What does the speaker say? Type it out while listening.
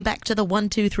Back to the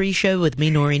 123 show with me,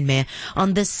 Noreen Mayer.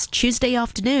 On this Tuesday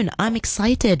afternoon, I'm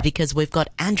excited because we've got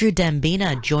Andrew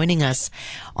Dambina joining us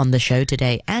on the show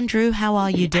today. Andrew, how are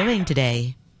you doing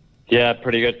today? Yeah,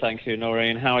 pretty good, thank you,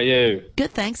 Noreen. How are you?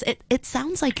 Good, thanks. It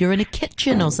sounds like you're in a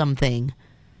kitchen or something.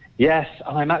 Yes,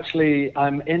 I'm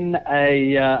in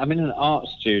an art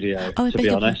studio, Oh, I to beg be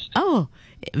your honest. Oh,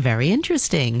 very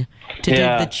interesting. To do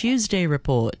the Tuesday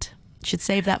report. Should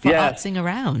save that for Yes. artsing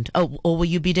around. Oh, or will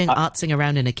you be doing artsing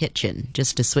around in a kitchen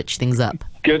just to switch things up?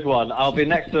 Good one. I'll be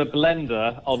next to a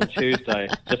blender on Tuesday,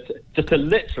 just to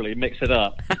literally mix it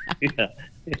up.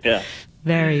 Yeah.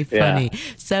 Very funny. Yeah.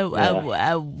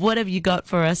 So, what have you got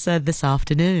for us this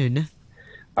afternoon?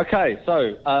 Okay,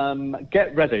 so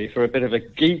get ready for a bit of a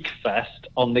geek fest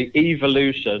on the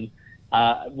evolution.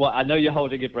 Well, I know you're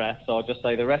holding your breath, so I'll just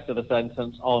say the rest of the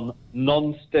sentence on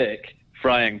non-stick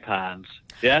frying pans.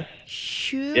 Yes?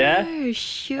 Sure, Yeah?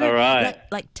 sure. All right.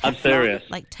 Like Teflon? I'm serious.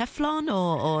 Like Teflon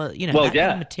or Well, that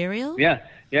kind of material?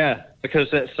 Yeah, because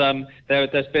it's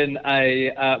there's been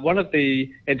one of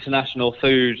the international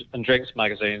food and drinks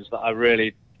magazines that I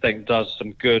really think does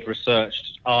some good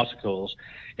researched articles.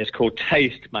 It's called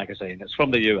Taste magazine. It's from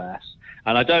the US,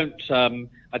 and I don't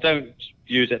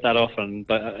use it that often,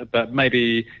 but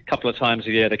maybe a couple of times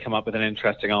a year they come up with an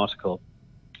interesting article.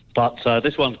 But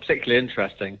this one's particularly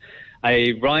interesting.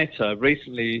 A writer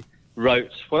recently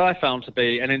wrote what I found to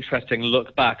be an interesting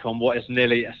look back on what is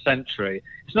nearly a century.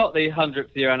 It's not the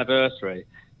 100th year anniversary,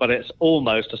 but it's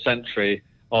almost a century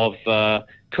of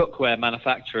cookware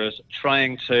manufacturers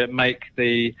trying to make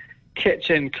the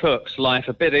kitchen cook's life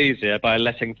a bit easier by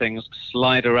letting things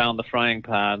slide around the frying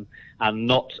pan and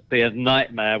not be a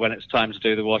nightmare when it's time to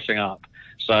do the washing up.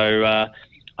 So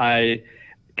I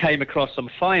came across some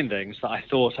findings that I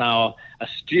thought our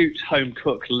astute home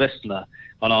cook listener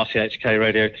on RTHK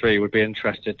Radio 3 would be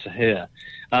interested to hear.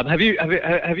 Have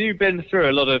you been through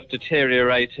a lot of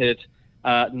deteriorated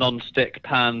non-stick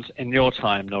pans in your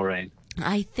time, Noreen?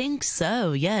 I think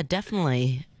so. Yeah,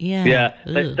 definitely. Yeah. Yeah,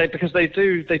 because they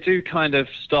do kind of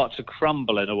start to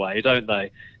crumble in a way, don't they?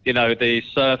 You know, the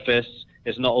surface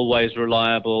is not always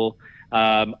reliable,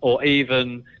 or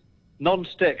even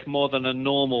non-stick more than a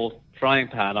normal frying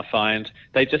pan. I find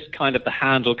they just kind of the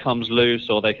handle comes loose,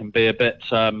 or they can be a bit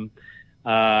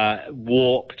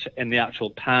warped in the actual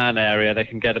pan area. They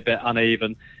can get a bit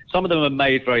uneven. Some of them are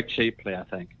made very cheaply, I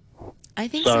think. I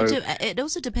think so too. It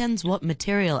also depends what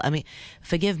material. I mean,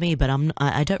 forgive me, but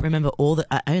I don't remember all the.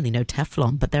 I only know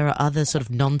Teflon, but there are other sort of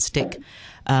non-stick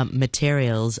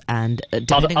materials and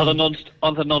other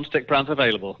non-stick brands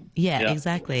available. Yeah,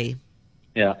 exactly.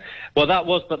 Yeah, well, that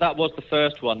was the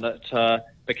first one that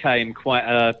became quite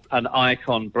an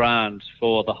icon brand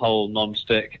for the whole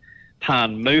non-stick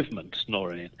pan movement,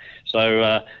 Noreen.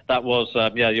 So that was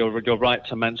you're right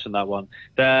to mention that one.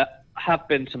 There have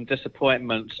been some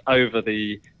disappointments over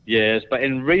the years, but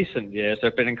in recent years there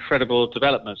have been incredible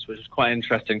developments, which is quite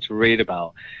interesting to read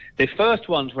about. The first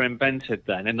ones were invented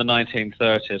then in the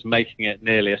 1930s, making it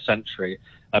nearly a century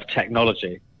of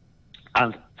technology.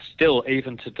 And still,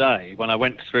 even today, when I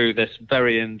went through this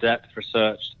very in-depth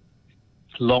researched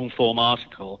long-form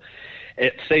article,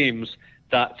 it seems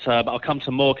that I'll come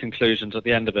to more conclusions at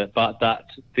the end of it, but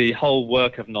that the whole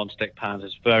work of non-stick pans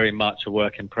is very much a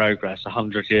work in progress,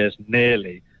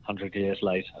 nearly 100 years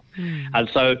later. And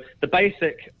so the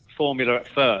basic formula at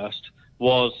first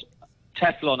was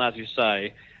Teflon, as you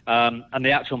say, and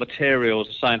the actual materials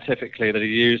scientifically that are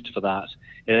used for that,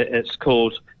 it's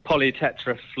called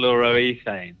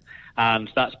polytetrafluoroethane. And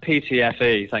that's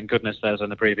PTFE, thank goodness there's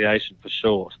an abbreviation for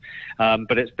short.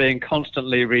 But it's being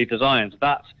constantly redesigned.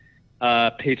 That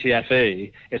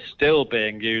PTFE is still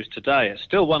being used today. It's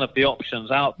still one of the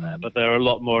options out there, but there are a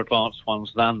lot more advanced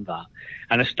ones than that.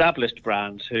 And established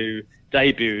brands who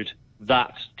debuted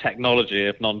that technology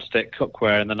of non-stick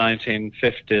cookware in the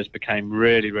 1950s became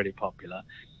really, really popular.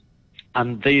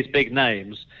 And these big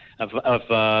names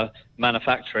of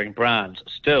manufacturing brands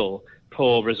still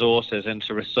pour resources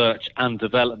into research and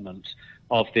development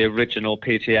of the original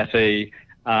PTFE.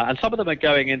 And some of them are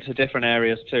going into different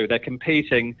areas too. They're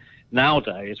competing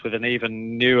nowadays with an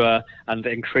even newer and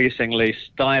increasingly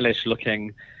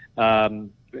stylish-looking,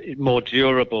 more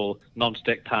durable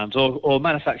non-stick pans, or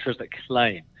manufacturers that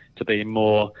claim to be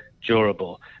more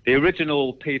durable. The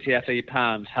original PTFE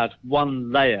pans had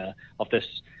one layer of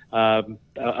this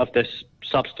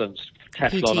substance,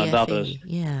 Teflon PTFE, and others.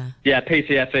 Yeah,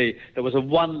 PTFE. There was a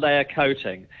one-layer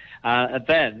coating, and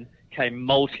then came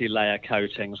multi-layer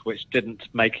coatings, which didn't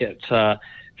make it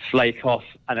flake off,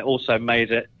 and it also made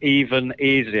it even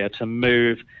easier to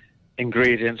move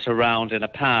ingredients around in a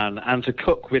pan and to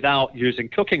cook without using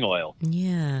cooking oil.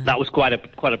 Yeah. That was quite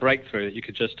a breakthrough, that you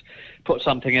could just put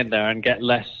something in there and get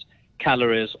less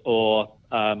calories or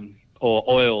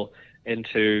oil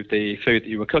into the food that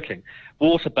you were cooking.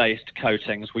 Water-based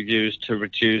coatings were used to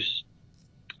reduce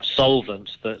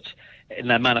solvents that in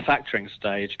their manufacturing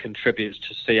stage contributes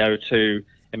to CO2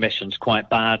 emissions quite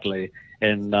badly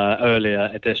in earlier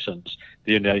editions.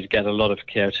 You get a lot of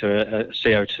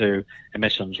CO2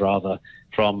 emissions rather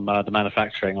from the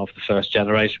manufacturing of the first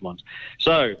generation ones.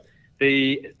 So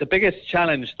the biggest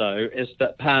challenge though is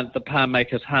that the pan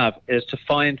makers have is to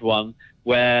find one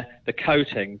where the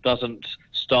coating doesn't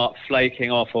start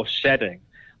flaking off or shedding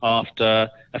after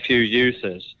a few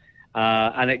uses.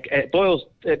 And it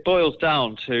boils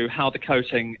down to how the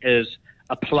coating is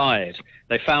applied.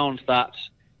 They found that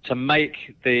to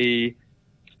make the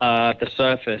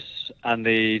surface and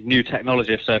the new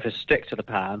technology of surface stick to the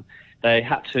pan, they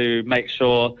had to make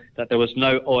sure that there was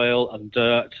no oil and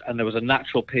dirt and there was a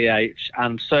natural pH,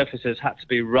 and surfaces had to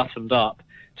be roughened up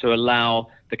to allow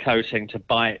the coating to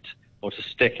bite or to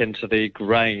stick into the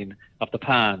grain of the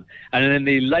pan. And in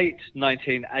the late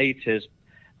 1980s,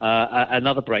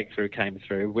 another breakthrough came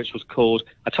through, which was called,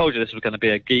 I told you this was going to be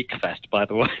a geek fest, by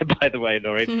the way,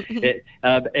 Noreen.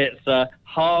 It's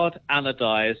hard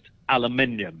anodized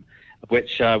aluminium,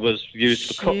 which was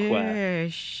used for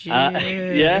cookware. Sure.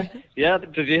 Yeah.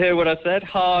 Did you hear what I said?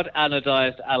 Hard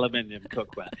anodized aluminium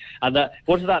cookware. And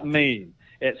what does that mean?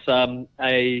 It's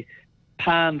a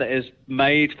pan that is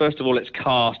made, first of all, it's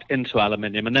cast into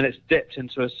aluminium, and then it's dipped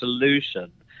into a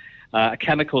solution, a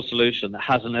chemical solution that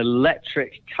has an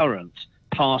electric current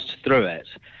passed through it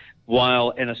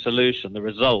while in a solution that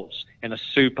results in a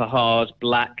super hard,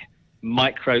 black,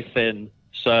 micro-thin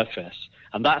surface.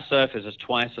 And that surface is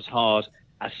twice as hard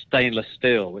as stainless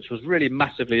steel, which was really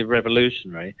massively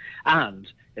revolutionary. And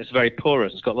it's very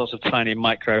porous. It's got lots of tiny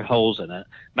micro holes in it,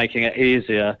 making it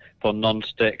easier for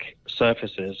non-stick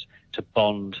surfaces to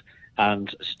bond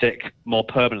and stick more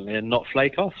permanently and not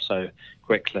flake off so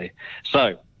quickly.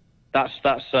 So that's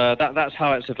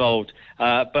how it's evolved.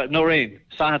 But Noreen,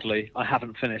 sadly, I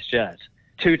haven't finished yet.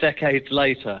 2 decades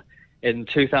later, in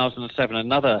 2007,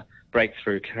 another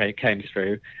breakthrough came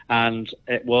through, and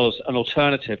it was an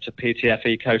alternative to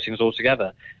PTFE coatings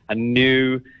altogether. A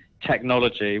new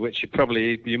technology, which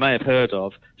you may have heard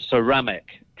of,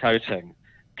 ceramic coating,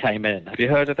 came in. Have you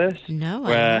heard of this? No,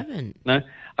 I haven't. No?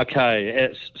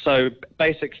 Okay.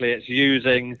 Basically it's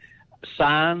using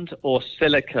sand or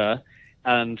silica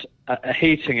and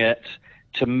heating it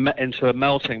into a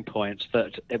melting point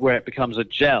where it becomes a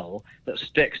gel that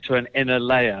sticks to an inner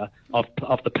layer of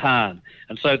the pan.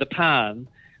 And so the pan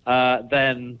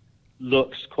then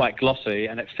looks quite glossy,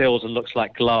 and it feels and looks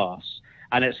like glass.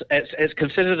 And it's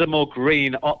considered a more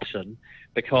green option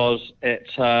because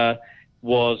it's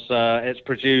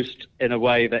produced in a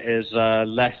way that is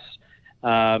less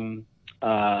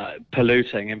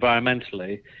polluting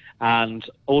environmentally. And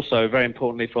also, very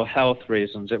importantly, for health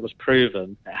reasons, it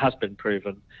has been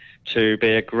proven to be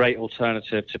a great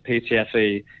alternative to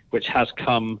PTFE, which has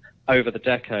come over the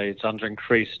decades under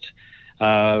increased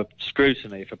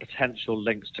scrutiny for potential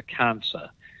links to cancer.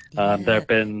 There have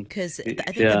been... Because I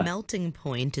think the melting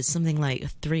point is something like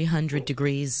 300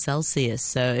 degrees Celsius.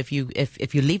 So if you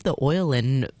leave the oil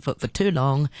in for too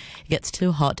long, it gets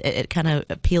too hot, it kind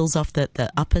of peels off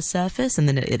the upper surface, and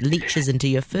then it leaches into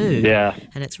your food. Yeah.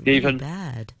 And it's really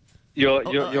bad. You're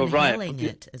right. Inhaling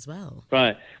it as well.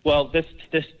 Right. Well, this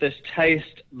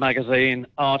Taste magazine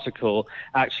article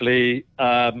actually,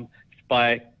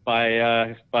 by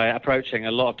approaching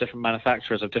a lot of different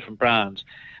manufacturers of different brands,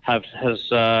 has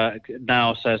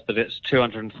now says that it's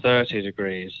 230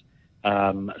 degrees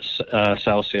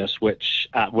Celsius,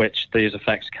 at which these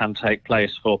effects can take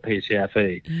place for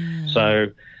PTFE.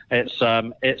 So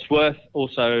it's worth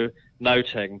also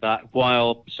noting that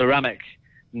while ceramic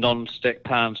non-stick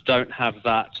pans don't have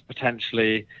that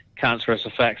potentially cancerous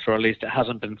effect, or at least it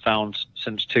hasn't been found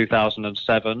since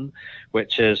 2007,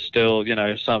 which is still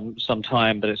some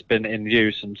time that it's been in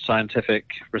use and scientific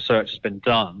research has been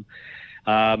done.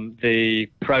 The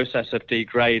process of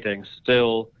degrading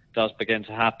still does begin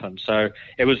to happen. So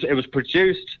it was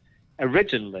produced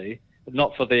originally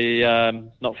not for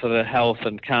the health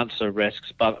and cancer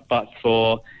risks, but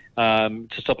for to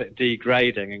stop it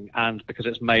degrading, and because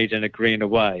it's made in a greener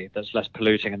way that's less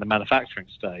polluting in the manufacturing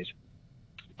stage.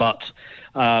 But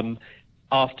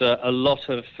after a lot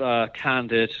of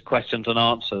candid questions and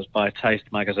answers by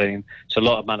Taste magazine to a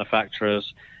lot of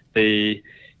manufacturers, the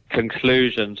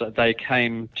conclusions that they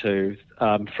came to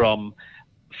from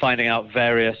finding out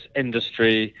various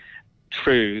industry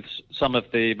truths, some of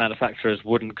the manufacturers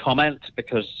wouldn't comment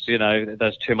because,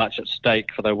 there's too much at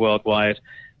stake for their worldwide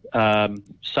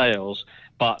sales.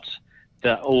 But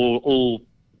all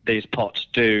these pots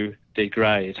do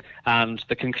degrade. And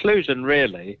the conclusion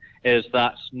really is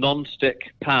that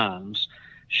non-stick pans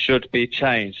should be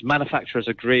changed. Manufacturers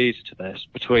agreed to this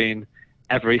between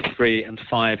every 3 and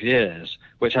 5 years,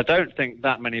 which I don't think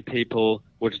that many people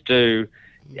would do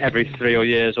every 3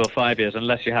 years or 5 years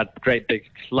unless you had great big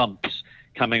clumps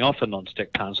coming off a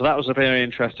non-stick pan. So that was a very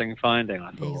interesting finding,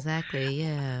 I thought. Exactly,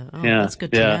 yeah. Oh, that's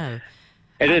good to know.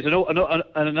 It is,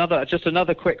 and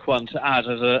another quick one to add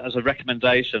as a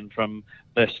recommendation from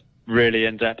this really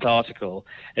in-depth article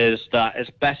is that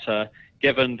it's better,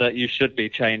 given that you should be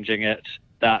changing it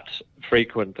that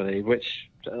frequently, which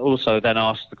also then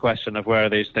asks the question of where are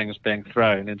these things being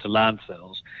thrown into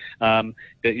landfills,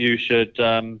 that you should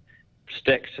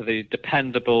stick to the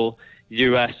dependable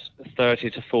US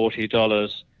 $30 to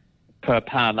 $40 per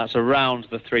pan. That's around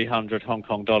the 300 Hong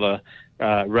Kong dollar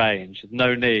range.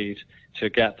 No need to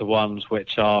get the ones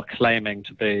which are claiming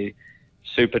to be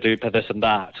super duper this and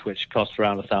that, which cost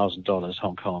around $1,000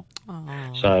 Hong Kong.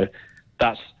 Oh. So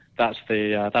that's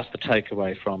the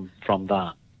takeaway from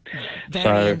that.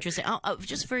 Very interesting.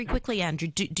 Just very quickly, Andrew,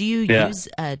 do you use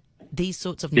these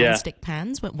sorts of non-stick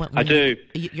pans? When I do.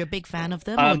 You're a big fan of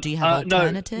them, or do you have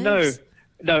alternatives?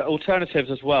 No, alternatives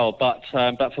as well. But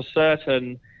for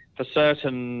certain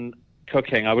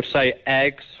cooking, I would say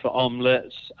eggs for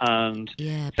omelettes and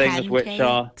things which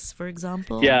are, for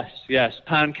example. Yes,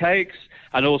 pancakes,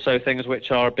 and also things which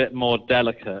are a bit more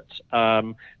delicate.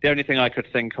 The only thing I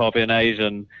could think of in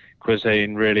Asian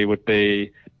cuisine really would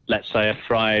be, let's say, a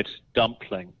fried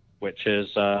dumpling, which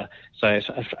is, say,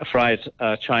 a fried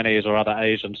Chinese or other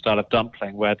Asian style of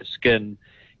dumpling where the skin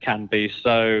can be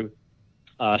so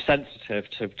sensitive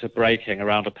to breaking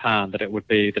around a pan that it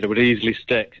would easily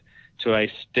stick to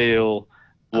a steel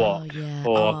wok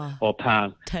or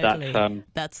pan. Totally.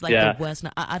 That's like the worst.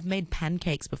 I've made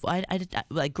pancakes before. I did,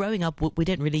 like growing up, we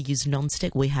didn't really use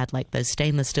non-stick. We had like those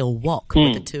stainless steel wok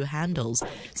with the 2 handles.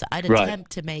 So I'd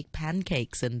attempt to make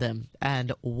pancakes in them,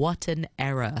 and what an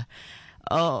error.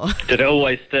 Oh. Did it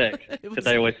always stick? Did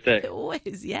they always stick?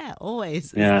 Always,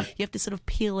 always. Yeah. You have to sort of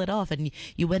peel it off, and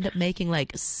you end up making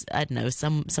like, I don't know,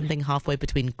 something halfway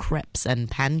between crepes and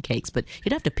pancakes, but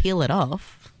you'd have to peel it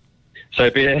off. So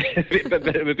it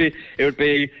would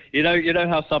be you know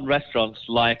how some restaurants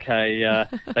like they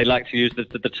like to use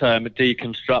the term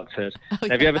deconstructed.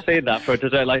 Have you ever seen that for a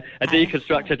dessert, like a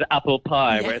deconstructed apple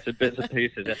pie where it's in bits and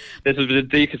pieces? This was a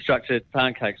deconstructed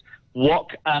pancakes.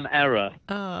 What an error!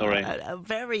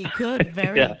 Very good,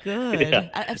 very good. Yeah.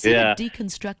 I've seen a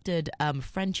deconstructed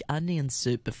French onion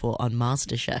soup before on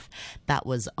MasterChef. That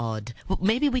was odd. Well,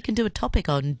 maybe we can do a topic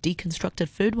on deconstructed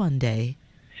food one day.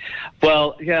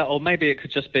 Well, yeah, or maybe it could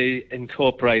just be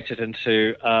incorporated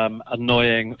into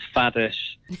annoying,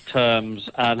 faddish terms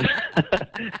and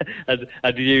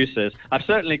and uses. I've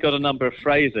certainly got a number of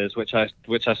phrases which I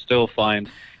still find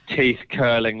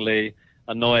teeth-curlingly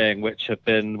annoying, which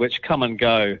come and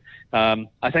go. I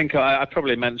think I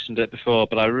probably mentioned it before,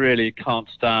 but I really can't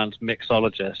stand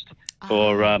mixologist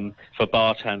for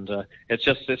bartender. It's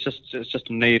just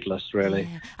needless, really.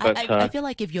 Yeah. But I feel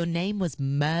like if your name was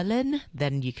Merlin,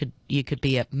 then you could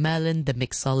be a Merlin the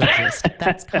mixologist.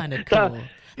 That's kind of cool.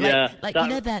 You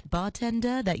know that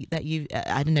bartender that you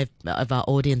I don't know if our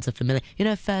audience are familiar. You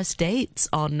know, First Dates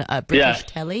on British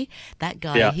telly. That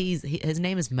guy, his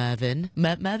name is Merlin.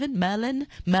 Merlin.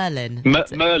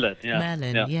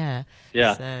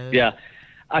 Yeah.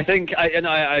 I think,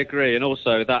 I agree, and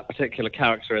also that particular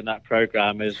character in that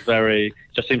program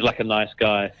just seems like a nice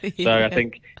guy. So I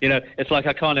think, it's like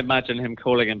I can't imagine him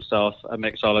calling himself a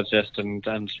mixologist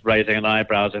and raising an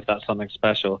eyebrows if that's something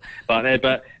special. But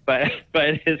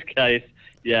in his case,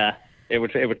 it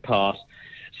would pass.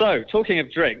 So, talking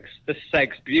of drinks, this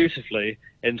segs beautifully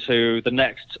into the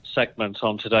next segment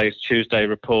on today's Tuesday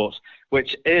report,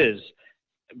 which is,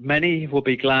 many will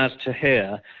be glad to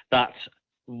hear that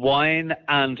wine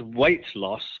and weight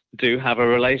loss do have a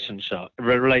relationship.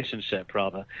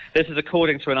 This is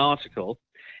according to an article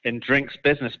in Drinks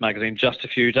Business magazine just a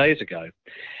few days ago.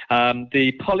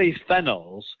 The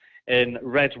polyphenols in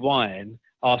red wine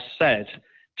are said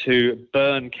to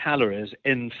burn calories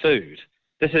in food.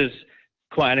 This is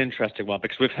quite an interesting one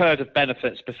because we've heard of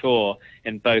benefits before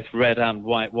in both red and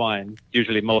white wine,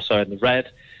 usually more so in the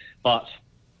red, but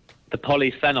the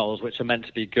polyphenols, which are meant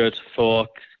to be good for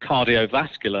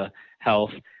cardiovascular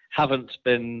health, haven't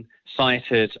been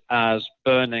cited as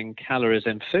burning calories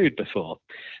in food before.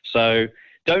 So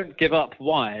don't give up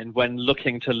wine when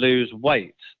looking to lose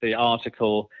weight, the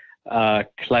article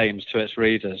claims to its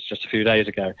readers just a few days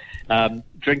ago.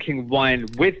 Drinking wine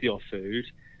with your food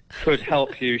could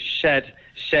help you shed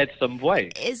some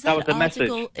weight. That was the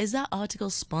message. Is that article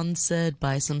sponsored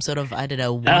by some sort of, I don't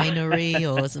know, winery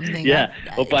or something? Yeah,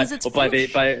 Because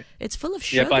it's full of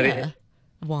sugar.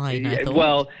 Wine, I thought.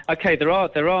 Well, okay, there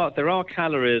are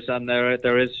calories, and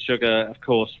there is sugar, of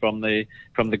course, from the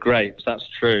grapes. That's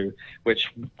true,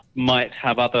 which might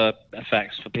have other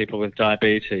effects for people with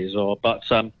diabetes. I'll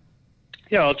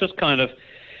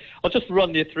just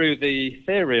run you through the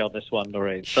theory on this one,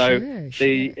 Noreen. So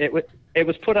it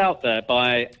was put out there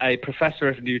by a professor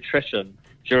of nutrition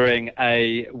during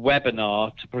a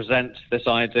webinar to present this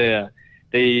idea.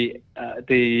 The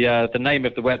name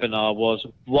of the webinar was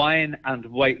Wine and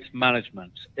Weight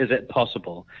Management. Is it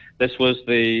possible? This was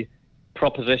the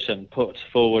proposition put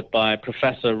forward by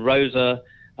Professor Rosa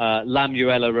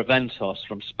Lamuela Reventos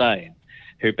from Spain,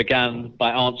 who began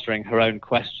by answering her own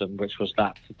question, which was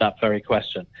that very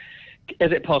question.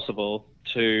 Is it possible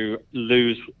to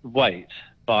lose weight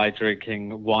by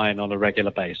drinking wine on a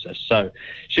regular basis? So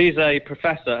she's a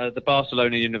professor at the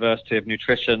Barcelona University of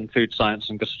Nutrition, Food Science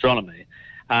and Gastronomy,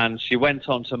 and she went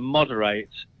on to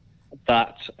moderate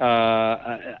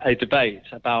a debate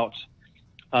about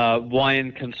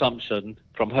wine consumption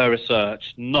from her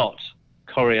research not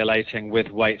correlating with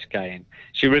weight gain.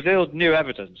 She revealed new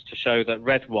evidence to show that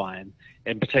red wine,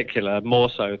 in particular, more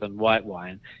so than white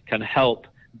wine, can help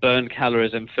burn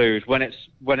calories in food when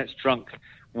it's drunk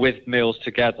with meals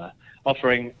together,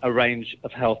 offering a range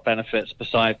of health benefits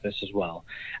besides this as well.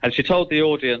 And she told the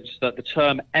audience that the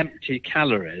term empty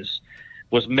calories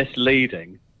was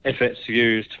misleading if it's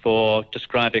used for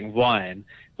describing wine,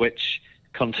 which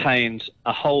contains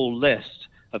a whole list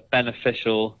of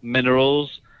beneficial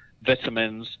minerals,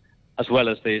 vitamins, as well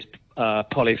as these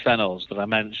polyphenols that I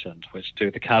mentioned, which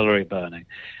do the calorie burning.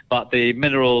 But the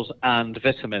minerals and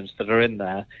vitamins that are in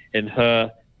there, in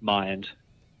her mind,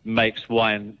 makes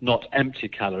wine not empty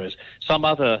calories. Some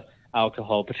other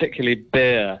alcohol, particularly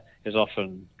beer, is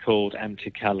often called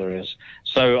empty calories.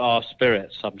 So are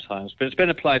spirits sometimes. But it's been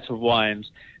applied to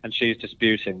wines, and she's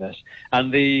disputing this.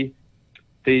 And the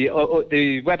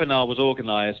webinar was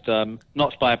organised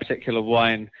not by a particular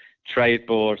wine trade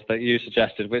board that you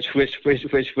suggested, which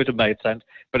would have made sense,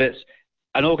 but it's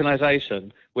an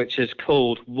organisation which is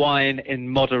called Wine in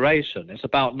Moderation. It's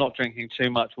about not drinking too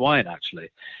much wine, actually.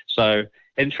 So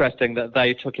interesting that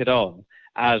they took it on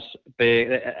as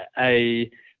being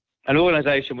an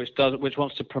organisation which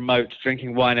wants to promote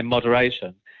drinking wine in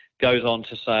moderation. Goes on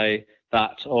to say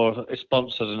that, or it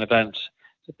sponsors an event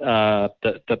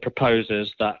that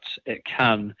proposes that it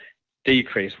can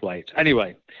decrease weight.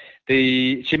 Anyway,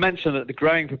 she mentioned that the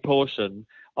growing proportion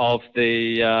of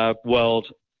the world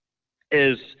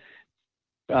is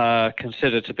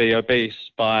considered to be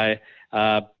obese by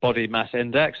body mass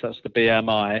index, that's the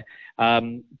BMI,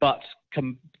 but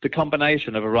the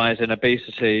combination of a rise in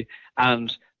obesity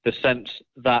and the sense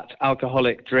that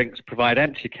alcoholic drinks provide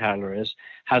empty calories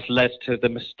has led to the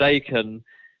mistaken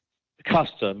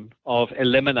custom of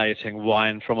eliminating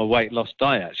wine from a weight loss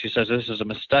diet. She says this is a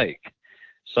mistake.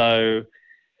 So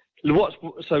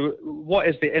what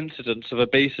is the incidence of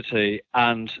obesity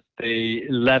and the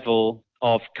level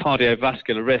of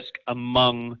cardiovascular risk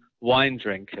among wine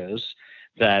drinkers?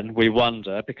 Then we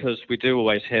wonder, because we do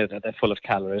always hear that they're full of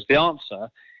calories. The answer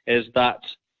is that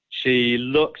she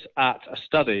looked at a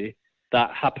study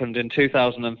that happened in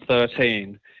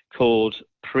 2013 called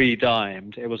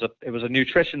Pre-Dimed. It was a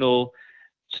nutritional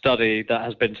study that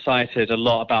has been cited a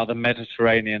lot about the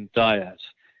Mediterranean diet,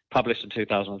 published in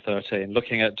 2013,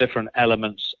 looking at different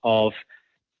elements of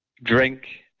drink,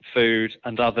 food,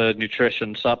 and other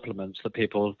nutrition supplements that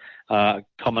people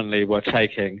commonly were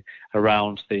taking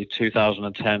around the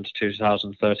 2010 to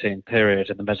 2013 period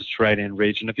in the Mediterranean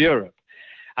region of Europe.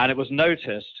 And it was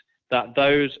noticed that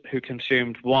those who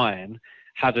consumed wine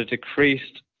had a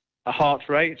decreased heart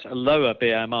rate, a lower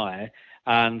BMI,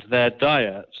 and their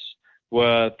diets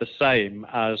were the same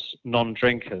as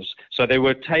non-drinkers. So they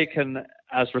were taken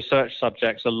as research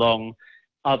subjects along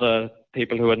other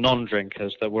people who were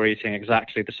non-drinkers that were eating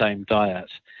exactly the same diet.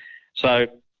 So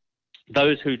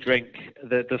those who drink,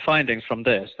 the findings from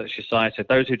this that she cited,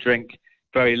 those who drink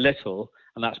very little,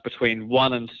 and that's between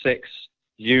 1 and 6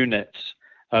 units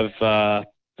of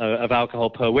alcohol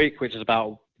per week, which is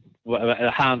about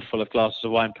a handful of glasses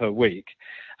of wine per week,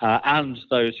 and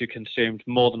those who consumed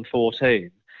more than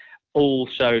 14, all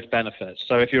showed benefits.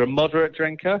 So if you're a moderate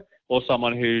drinker or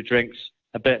someone who drinks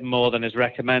a bit more than is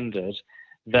recommended,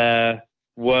 there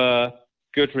were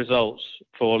good results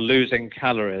for losing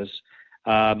calories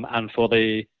and for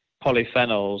the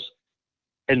polyphenols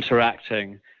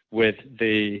interacting with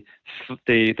the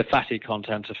fatty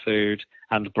content of food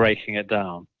and breaking it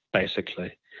down,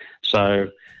 basically. So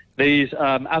these,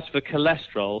 as for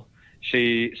cholesterol,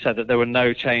 she said that there were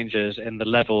no changes in the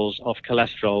levels of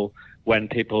cholesterol when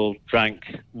people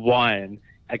drank wine,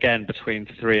 again, between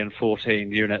 3 and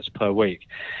 14 units per week.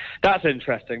 That's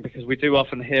interesting because we do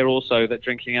often hear also that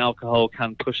drinking alcohol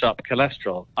can push up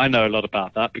cholesterol. I know a lot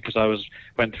about that because I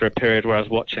went through a period where I was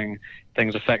watching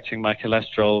things affecting my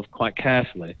cholesterol quite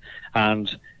carefully.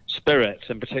 And spirits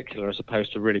in particular are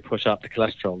supposed to really push up the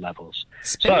cholesterol levels.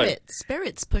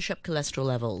 Spirits push up cholesterol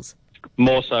levels?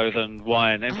 More so than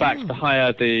wine. In fact, the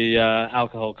higher the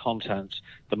alcohol content,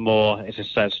 the more it is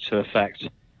said to affect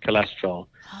cholesterol,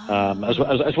 as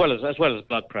well as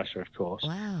blood pressure, of course.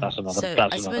 Wow. That's another. So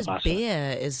that's I suppose another matter.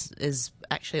 beer is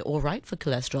actually all right for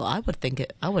cholesterol. I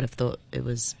would have thought it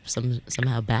was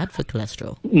somehow bad for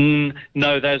cholesterol.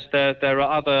 No, there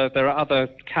are other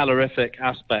calorific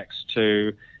aspects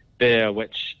to beer,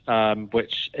 which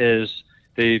is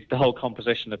the whole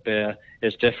composition of beer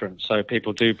is different. So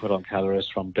people do put on calories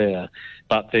from beer,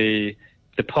 but the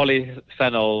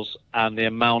polyphenols and the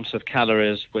amount of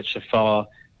calories, which are far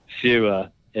fewer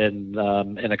in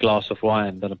a glass of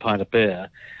wine than a pint of beer,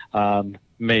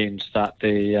 means that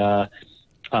the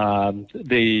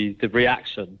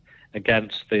reaction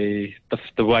against the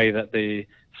way that the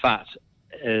fat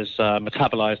is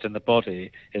metabolized in the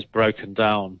body is broken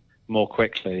down more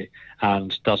quickly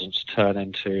and doesn't turn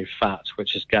into fat,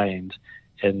 which is gained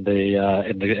in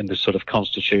the sort of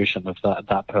constitution of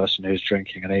that person who's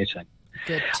drinking and eating.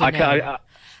 Good to know.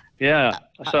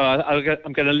 So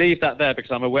I'm going to leave that there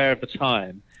because I'm aware of the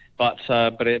time. But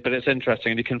it's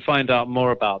interesting, and you can find out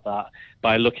more about that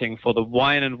by looking for the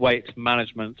Wine and Weight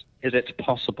Management Is It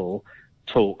Possible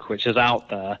talk, which is out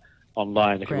there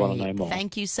online if you want to know more.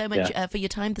 Thank you so much for your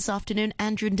time this afternoon,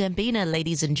 Andrew Dembina,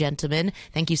 ladies and gentlemen.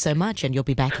 Thank you so much, and you'll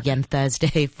be back again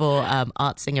Thursday for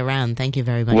Artsing Around. Thank you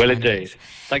very much. Will indeed.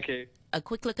 Thank you. A quick look